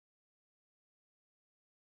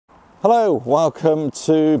Hello, welcome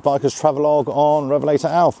to Bikers Travelog on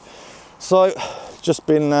RevelatorAlf. So, just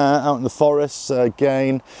been out in the forest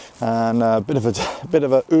again, and a bit of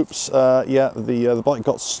a oops. The bike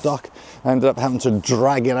got stuck. I ended up having to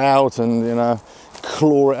drag it out and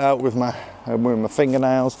claw it out with my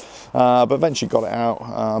fingernails. But eventually got it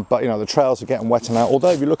out. But the trails are getting wetter now. Although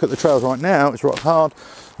if you look at the trails right now, it's rock hard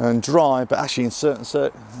and dry. But actually, in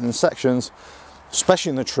certain sections, especially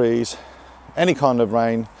in the trees, any kind of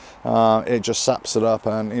rain, it just saps it up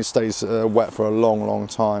and it stays wet for a long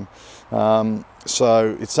time.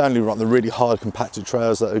 So it's only the really hard compacted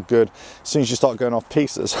trails that are good. As soon as you start going off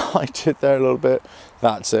piste, as I did there a little bit,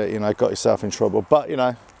 that's it, got yourself in trouble. But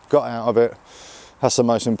got out of it. That's the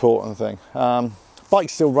most important thing.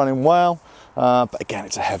 Bike's still running well, but again,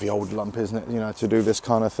 it's a heavy old lump, isn't it, to do this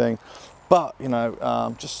kind of thing. But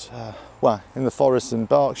well, in the forest in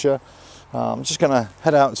Berkshire, I'm just going to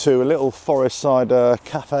head out to a little forest side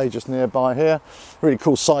cafe just nearby here. Really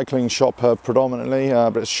cool cycling shop predominantly,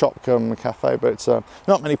 but it's shop come cafe. But it's,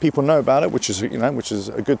 not many people know about it, which is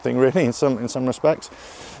a good thing really in some respects.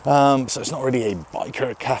 So it's not really a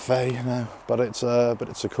biker cafe, but it's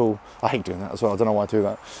a cool. I hate doing that as well. I don't know why I do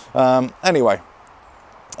that. Anyway.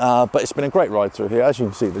 But it's been a great ride through here. As you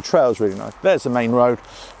can see, the trail's really nice. There's the main road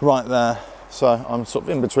right there. So I'm sort of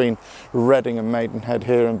in between Reading and Maidenhead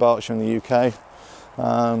here in Berkshire in the UK.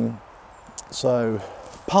 So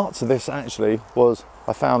parts of this actually I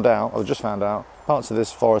just found out, parts of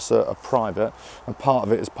this forest are private and part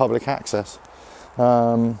of it is public access.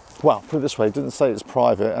 Well, put it this way, it didn't say it's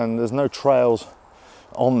private and there's no trails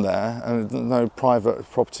on there and no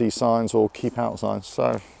private property signs or keep out signs.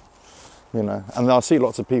 So, and I see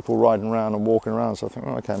lots of people riding around and walking around, so I think,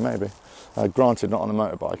 oh, okay, maybe. Granted, not on a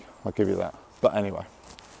motorbike, I'll give you that. But anyway,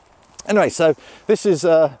 so this is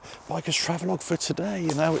Bikers Travelog for today.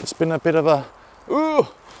 It's been a bit of a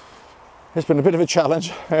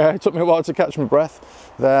challenge. It took me a while to catch my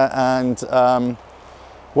breath there, and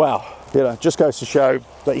well, just goes to show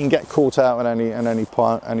that you can get caught out at any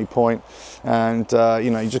point, and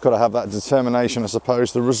you just got to have that determination, I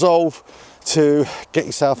suppose, the resolve to get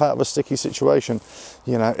yourself out of a sticky situation.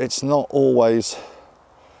 It's not always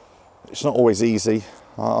easy.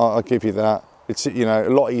 I'll give you that. It's a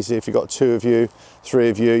lot easier if you've got two of you, three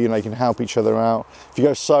of you. You can help each other out. If you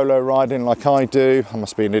go solo riding like I do, I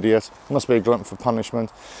must be an idiot. I must be a glutton for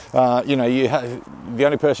punishment. The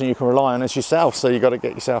only person you can rely on is yourself, so you got to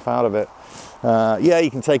get yourself out of it. Yeah, you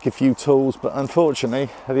can take a few tools, but unfortunately,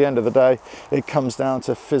 at the end of the day, it comes down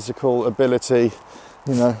to physical ability.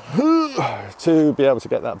 To be able to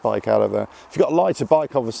get that bike out of there. If you've got a lighter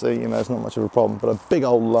bike, obviously, it's not much of a problem, but a big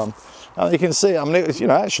old lump. You can see, I mean, it was,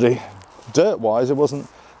 actually, dirt-wise, it wasn't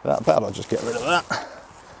that bad. I'll just get rid of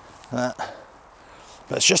that.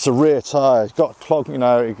 But it's just a rear tyre. It got clogged,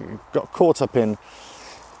 it got caught up in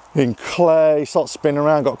clay, started spinning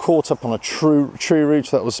around, got caught up on a tree root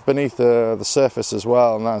that was beneath the surface as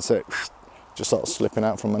well, and that's it. Just started slipping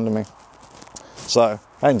out from under me. So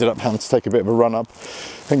I ended up having to take a bit of a run up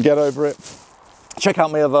and get over it. Check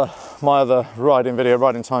out my other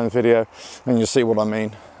riding time video, and you'll see what I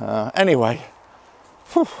mean. Anyway,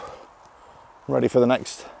 I'm ready for the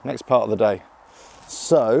next part of the day.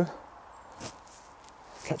 So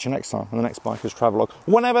catch you next time on the next Bikers Travelog,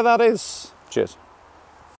 whenever that is. Cheers.